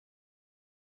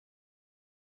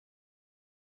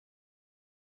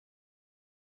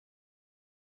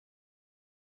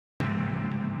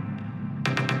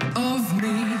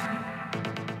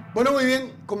Bueno, muy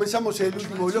bien, comenzamos el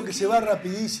último bloque, se va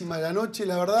rapidísima la noche,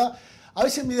 la verdad. A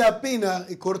veces me da pena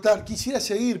cortar, quisiera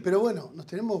seguir, pero bueno, nos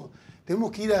tenemos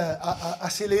que ir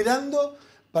acelerando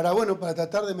para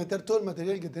tratar de meter todo el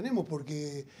material que tenemos,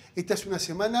 porque esta es una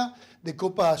semana de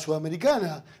Copa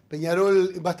Sudamericana.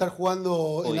 Peñarol va a estar jugando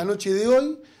hoy, en la noche de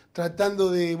hoy, tratando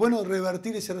de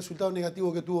revertir ese resultado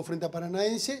negativo que tuvo frente a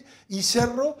Paranaense, y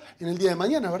Cerro en el día de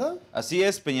mañana, ¿verdad? Así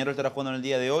es, Peñarol estará jugando en el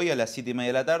día de hoy a las 7:30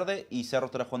 de la tarde y Cerro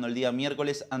estará jugando el día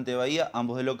miércoles ante Bahía,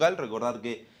 ambos de local. Recordar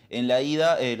que en la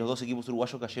ida los dos equipos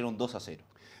uruguayos cayeron 2-0.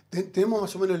 ¿Tenemos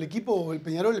más o menos el equipo, el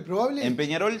Peñarol, el probable? En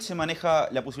Peñarol se maneja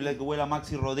la posibilidad de que vuela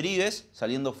Maxi Rodríguez,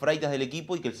 saliendo Freitas del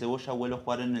equipo, y que el Cebolla vuelva a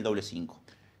jugar en el doble 5.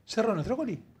 ¿Cerro en el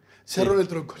Trócoli? Cerro en el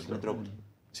Trócoli.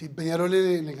 Sí, Peñarol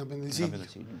en el campeón del siglo.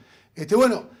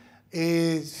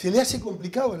 Se le hace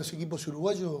complicado a los equipos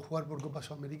uruguayos jugar por Copa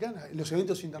Sudamericana, en los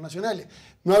eventos internacionales.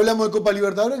 No hablamos de Copa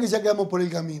Libertadores, que ya quedamos por el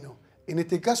camino. En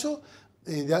este caso,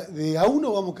 de a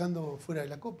uno vamos quedando fuera de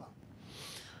la Copa.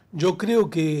 Yo creo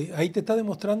que ahí te está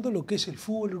demostrando lo que es el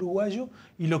fútbol uruguayo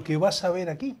y lo que vas a ver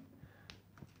aquí.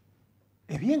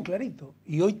 Es bien clarito.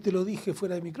 Y hoy te lo dije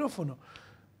fuera de micrófono.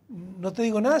 No te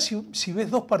digo nada si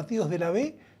ves 2 partidos de la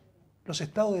B, los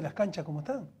estados de las canchas como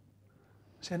están.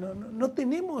 O sea, no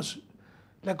tenemos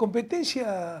la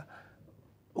competencia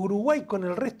Uruguay con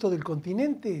el resto del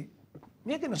continente.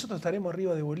 Mira que nosotros estaremos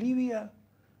arriba de Bolivia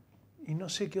y no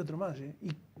sé qué otro más. Y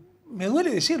me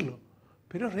duele decirlo,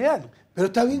 pero es real. Pero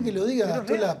está bien que lo digas,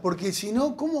 Tola, porque si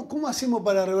no, ¿cómo hacemos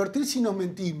para revertir si nos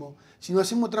mentimos? Si nos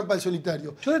hacemos trampa al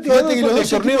solitario. Yo te estoy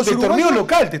hablando del torneo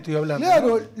local, te estoy hablando.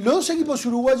 Claro, ¿no? Los dos equipos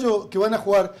uruguayos que van a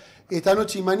jugar esta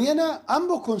noche y mañana,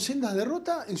 ambos con sendas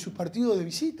derrotas en sus partidos de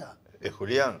visita.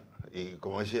 Julián, y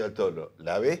como decía el Tolo,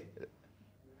 la B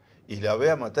y la B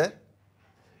amateur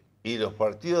y los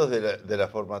partidos de la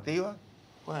formativa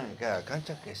juegan en cada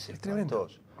cancha, que es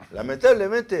espantoso.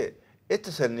 Lamentablemente, este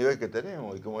es el nivel que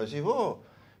tenemos, y como decís vos,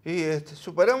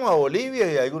 superamos a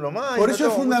Bolivia y a algunos más. Por eso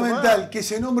es fundamental que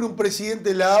se nombre un presidente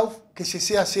de la AUF, que se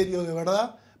sea serio de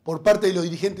verdad, por parte de los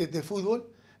dirigentes de fútbol,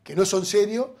 que no son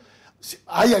serios.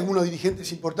 Hay algunos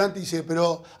dirigentes importantes,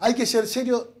 pero hay que ser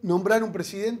serio, nombrar un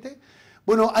presidente.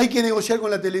 Bueno, hay que negociar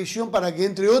con la televisión para que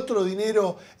entre otro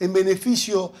dinero en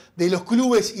beneficio de los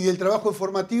clubes y del trabajo de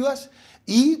formativas,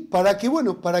 y para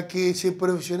que se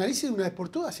profesionalice de una vez por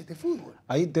todas este fútbol.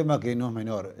 Hay un tema que no es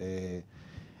menor.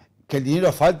 Que el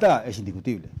dinero falta es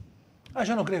indiscutible.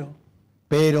 Yo no creo.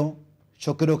 Pero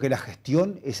yo creo que la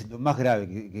gestión es lo más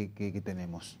grave que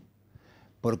tenemos.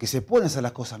 Porque se pueden hacer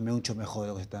las cosas mucho mejor de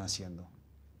lo que se están haciendo.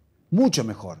 Mucho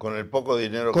mejor. Con el poco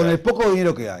dinero Con el poco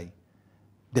dinero que hay.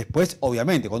 Después,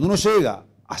 obviamente, cuando uno llega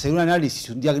a hacer un análisis,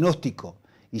 un diagnóstico,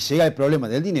 y llega el problema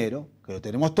del dinero, que lo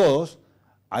tenemos todos,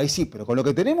 ahí sí, pero con lo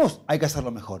que tenemos hay que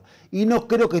hacerlo mejor. Y no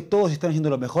creo que todos están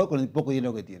haciendo lo mejor con el poco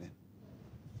dinero que tienen.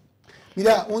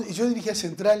 Mirá, yo dirigía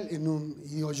Central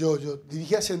yo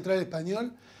dirigía Central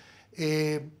Español,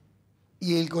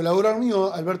 y el colaborador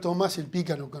mío, Alberto Tomás, el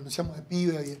Pica, nos conocíamos de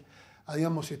pibe,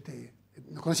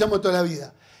 nos conocíamos de toda la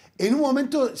vida. En un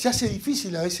momento se hace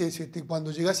difícil a veces,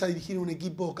 cuando llegás a dirigir un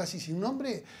equipo casi sin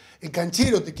nombre, el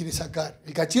canchero te quiere sacar.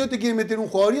 El canchero te quiere meter un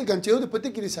jugador y el canchero después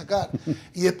te quiere sacar.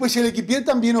 Y después el equipier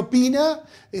también opina.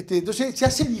 Entonces se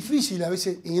hace difícil a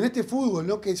veces, en este fútbol,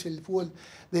 ¿no?, que es el fútbol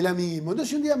del amiguismo.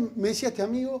 Entonces un día me decía este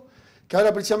amigo, que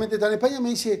ahora precisamente está en España, me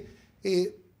dice,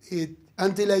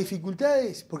 ante las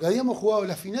dificultades, porque habíamos jugado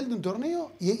la final de un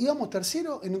torneo y íbamos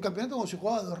tercero en un campeonato como se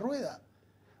jugaba a 2 ruedas.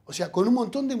 O sea, con un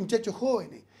montón de muchachos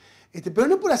jóvenes. Pero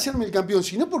no por hacerme el campeón,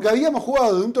 sino porque habíamos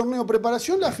jugado de un torneo de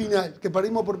preparación la final, que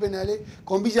perdimos por penales,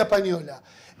 con Villa Española.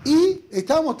 Y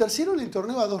estábamos tercero en el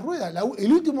torneo a 2 ruedas,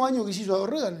 el último año que se hizo a 2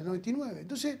 ruedas, en el 99.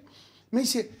 Entonces me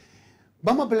dice,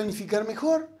 vamos a planificar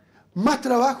mejor, más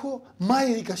trabajo, más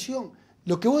dedicación.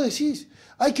 Lo que vos decís,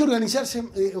 hay que organizarse,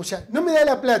 no me da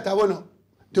la plata,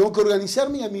 tengo que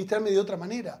organizarme y administrarme de otra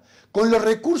manera. Con los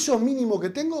recursos mínimos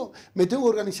que tengo, me tengo que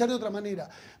organizar de otra manera.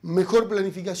 Mejor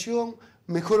planificación,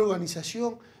 mejor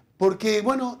organización, porque,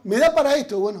 me da para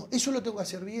esto, eso lo tengo que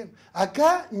hacer bien.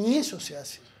 Acá ni eso se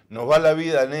hace. Nos va la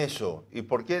vida en eso. ¿Y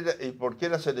por qué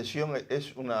la selección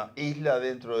es una isla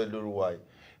dentro del Uruguay?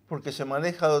 Porque se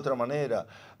maneja de otra manera.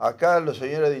 Acá los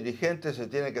señores dirigentes se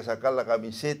tienen que sacar la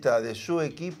camiseta de su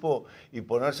equipo y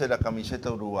ponerse la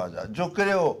camiseta uruguaya. Yo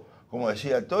creo, como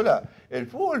decía el Tola, el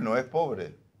fútbol no es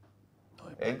pobre.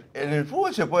 En el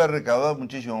fútbol se puede recaudar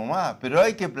muchísimo más, pero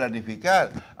hay que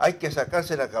planificar, hay que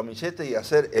sacarse la camiseta y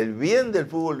hacer el bien del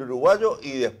fútbol uruguayo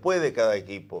y después de cada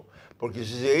equipo. Porque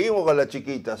si seguimos con la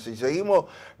chiquita, si seguimos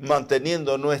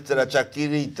manteniendo nuestra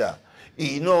chaquirita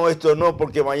y no, esto no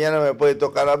porque mañana me puede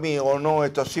tocar a mí, o no,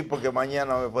 esto sí porque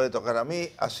mañana me puede tocar a mí,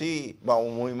 así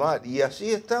vamos muy mal. Y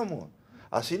así estamos,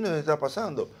 así nos está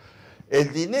pasando.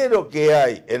 El dinero que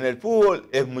hay en el fútbol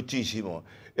es muchísimo.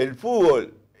 El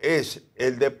fútbol es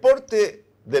el deporte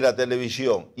de la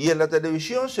televisión, y en la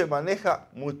televisión se maneja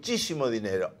muchísimo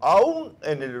dinero, aún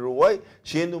en el Uruguay,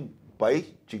 siendo un país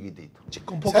chiquitito.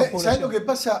 Con poca población. ¿Sabes lo que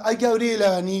pasa? Hay que abrir el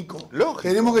abanico. Lógico.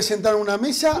 Tenemos que sentar a una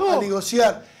mesa a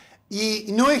negociar. Y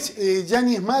no es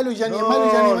Gianni es malo, Gianni es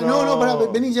malo, Gianni es malo. No, pará,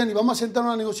 vení Gianni, vamos a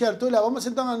sentarnos a negociar. Vamos a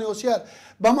sentarnos a negociar.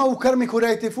 Vamos a buscar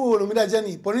mejorar este fútbol. Mirá,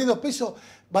 Gianni, ponés 2 pesos,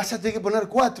 vas a tener que poner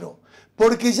 4.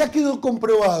 Porque ya quedó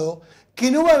comprobado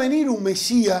que no va a venir un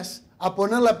Mesías a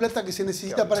poner la plata que se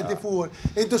necesita para este fútbol.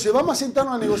 Entonces vamos a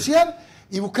sentarnos a negociar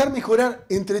y buscar mejorar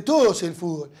entre todos el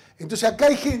fútbol. Entonces acá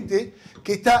hay gente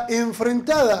que está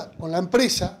enfrentada con la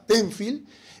empresa, Tenfield,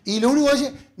 y lo único que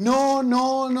dice, no,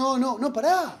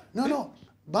 pará, no.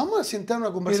 Vamos a sentarnos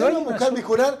a conversar, vamos a buscar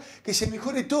mejorar, que se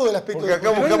mejore todo el aspecto del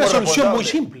fútbol. Hay una solución muy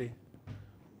simple.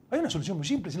 Hay una solución muy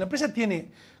simple. Si la empresa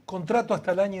tiene contrato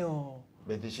hasta el año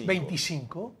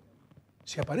 25,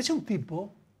 si aparece un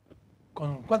tipo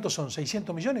con, ¿cuántos son?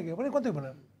 ¿600 millones? ¿Cuánto hay que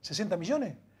poner? ¿60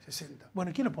 millones? 60.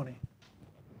 Bueno, ¿quién lo pone?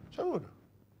 Seguro.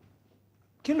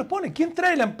 ¿Quién lo pone? ¿Quién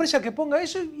trae la empresa que ponga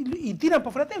eso y tiran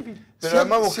para fuera Tenfield? Pero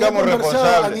además buscamos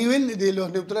responsables. A nivel de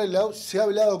los neutrales, se ha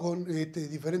hablado con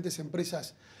diferentes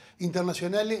empresas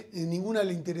internacionales, ninguna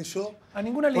le interesó. A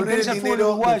ninguna le interesa el fútbol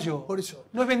uruguayo. Por eso.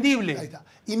 No es vendible. Ahí está.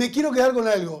 Y me quiero quedar con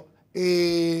algo.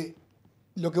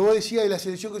 Lo que vos decías de la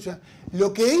selección,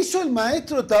 lo que hizo el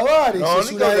maestro Tavares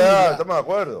es una idea. Estamos de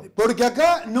acuerdo. Porque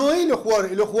acá no es los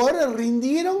jugadores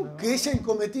rindieron, que es el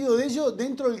cometido de ellos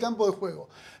dentro del campo de juego.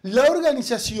 La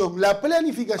organización, la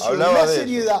planificación, la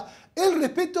seriedad, el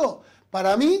respeto,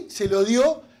 para mí se lo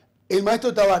dio el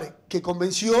maestro Tavares, que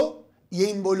convenció y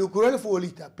involucró a los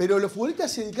futbolistas. Pero los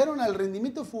futbolistas se dedicaron al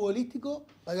rendimiento futbolístico,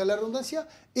 valga la redundancia,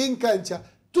 en cancha.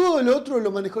 Todo lo otro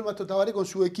lo manejó el maestro Tavares con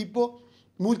su equipo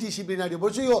multidisciplinario.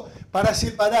 Por eso digo, para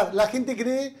separar, la gente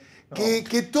cree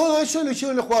que todo eso lo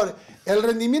hicieron los jugadores. El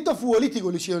rendimiento futbolístico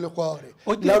lo hicieron los jugadores.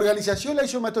 La organización la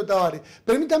hizo el maestro Tavares.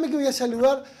 Permítame que voy a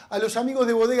saludar a los amigos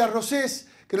de Bodega Rosés,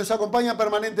 que nos acompañan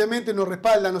permanentemente, nos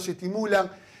respaldan, nos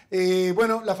estimulan.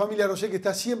 Bueno, la familia Rosé que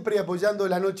está siempre apoyando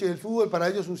la noche del fútbol, para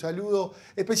ellos un saludo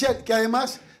especial, que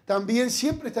además también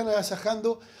siempre están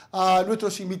agasajando a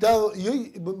nuestros invitados, y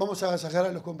hoy vamos a agasajar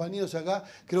a los compañeros acá.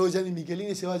 Creo que Gianni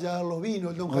Michelini se vaya a dar los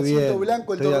vinos, el don Jacinto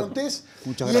Blanco, el torrontés,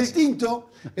 y el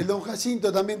tinto, el don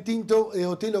Jacinto también tinto,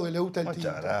 Otelo, que le gusta el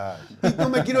tinto. Y no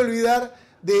me quiero olvidar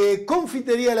de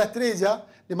Confitería La Estrella.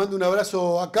 Le mando un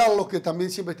abrazo a Carlos, que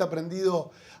también siempre está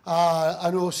prendido a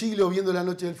Nuevo Siglo, viendo la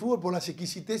noche del fútbol, por las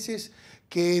exquisiteces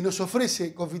que nos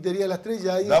ofrece Confitería La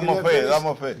Estrella. Ahí damos fe.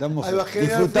 Ahí va,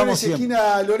 General Flores,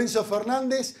 esquina Lorenzo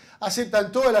Fernández.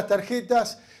 Aceptan todas las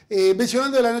tarjetas.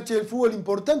 Mencionando la noche del fútbol,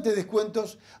 importantes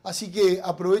descuentos. Así que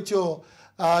aprovecho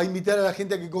a invitar a la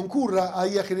gente a que concurra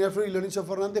ahí a General Flores y Lorenzo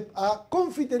Fernández a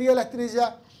Confitería La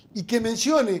Estrella y que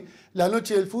mencione la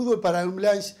noche del fútbol para un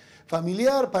lunch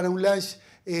familiar, para un lunch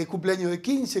cumpleaños de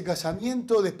 15,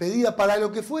 casamiento, despedida, para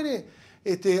lo que fuere.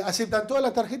 Aceptan todas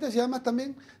las tarjetas y además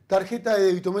también tarjeta de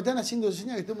débito. Me están haciendo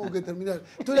señas que tenemos que terminar.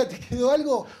 ¿Tola, te quedó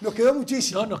algo? Nos quedó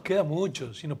muchísimo. No, nos queda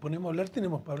mucho. Si nos ponemos a hablar,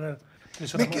 tenemos para hablar.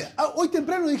 Hoy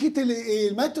temprano dijiste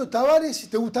el maestro Tavares,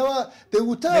 ¿te gustaba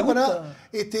para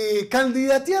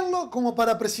candidatearlo como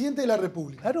para presidente de la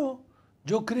República? Claro,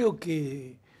 yo creo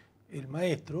que el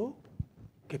maestro,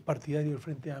 que es partidario del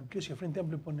Frente Amplio, si el Frente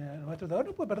Amplio pone al maestro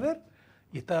Tavares, no puede perder.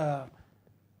 Y está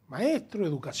maestro de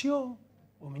Educación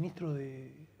o ministro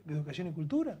de Educación y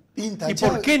Cultura. Intachable. ¿Y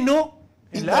por qué no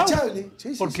en la AUF?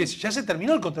 Sí, porque ya se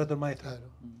terminó el contrato del maestro. Claro.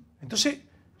 Entonces,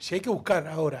 si hay que buscar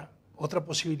ahora otra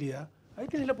posibilidad, ahí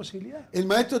tenés la posibilidad. El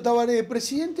maestro Tavares es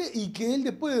presidente y que él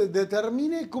después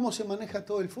determine cómo se maneja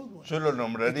todo el fútbol. Yo lo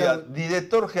nombraría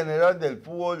director general del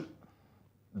fútbol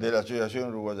de la Asociación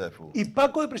Uruguaya de Fútbol. Y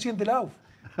Paco de presidente de la AUF.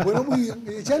 Bueno, muy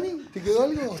bien. ¿Gianni, te quedó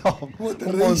algo? ¿Cómo te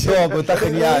reís? Pero está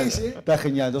genial. Está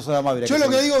genial. 2 horas más. Yo lo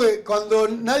que digo es que cuando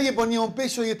nadie ponía un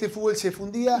peso y este fútbol se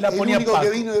fundía, el único Paco. que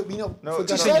vino fue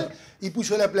Casal y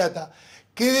puso la plata.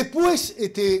 Que después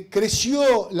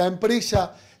creció la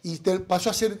empresa y pasó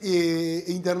a ser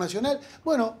internacional.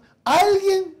 Bueno,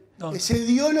 alguien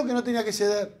cedió lo que no tenía que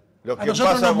ceder. A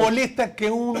nosotros nos molesta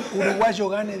que un uruguayo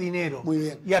gane dinero. Muy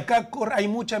bien. Y acá hay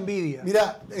mucha envidia.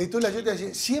 Mirá, Tola, yo te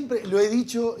decía, siempre lo he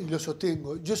dicho y lo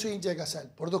sostengo. Yo soy hincha de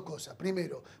Casal por 2 cosas.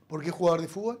 Primero, porque es jugador de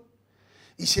fútbol.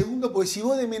 Y segundo, porque si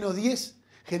vos de -10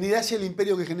 generás el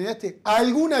imperio que generaste,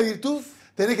 alguna virtud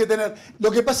Tenés que tener. Lo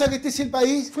que pasa es que este es el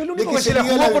país. Fue el de único que se la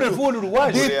liga jugó por el virtud. fútbol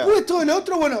uruguayo. Después todo lo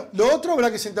otro, bueno, lo otro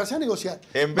habrá que sentarse a negociar.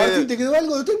 Martín, ¿te quedó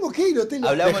algo? Tenemos que ir, Otelo.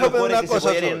 Hablamos de los Déjame jugadores una que se cosa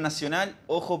podían ir sola. en Nacional.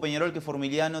 Ojo, Peñarol, que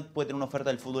Formiliano puede tener una oferta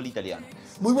del fútbol italiano.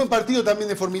 Muy buen partido también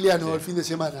de Formiliano el fin de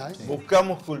semana.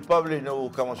 Buscamos culpables y no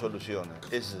buscamos soluciones.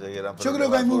 Ese es el gran problema. Yo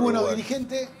creo que hay muy con buenos Uruguay.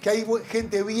 dirigentes, que hay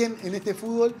gente bien en este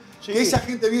fútbol, Sí. que esa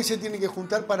gente bien se tiene que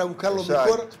juntar para buscar lo Exacto.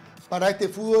 mejor para este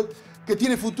fútbol, que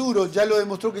tiene futuro. Ya lo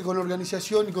demostró que con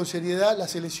organización y con seriedad la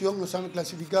selección nos han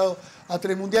clasificado a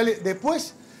 3 mundiales.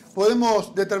 Después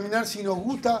podemos determinar si nos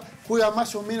gusta, juega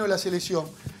más o menos la selección.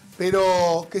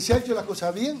 Pero que se ha hecho las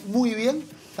cosas bien, muy bien,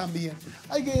 también.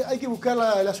 Hay que buscar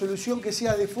la solución que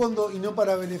sea de fondo y no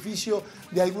para beneficio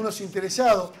de algunos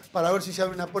interesados, para ver si se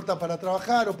abre una puerta para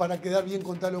trabajar o para quedar bien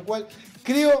con tal o cual.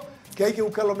 Creo que hay que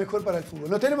buscar lo mejor para el fútbol.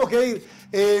 Nos tenemos que ir.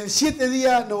 En 7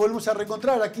 días nos volvemos a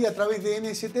reencontrar aquí a través de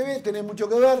NSTV. Tenés mucho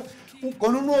que ver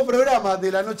con un nuevo programa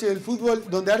de la Noche del Fútbol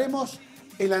donde haremos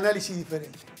el análisis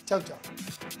diferente. Chau, chau.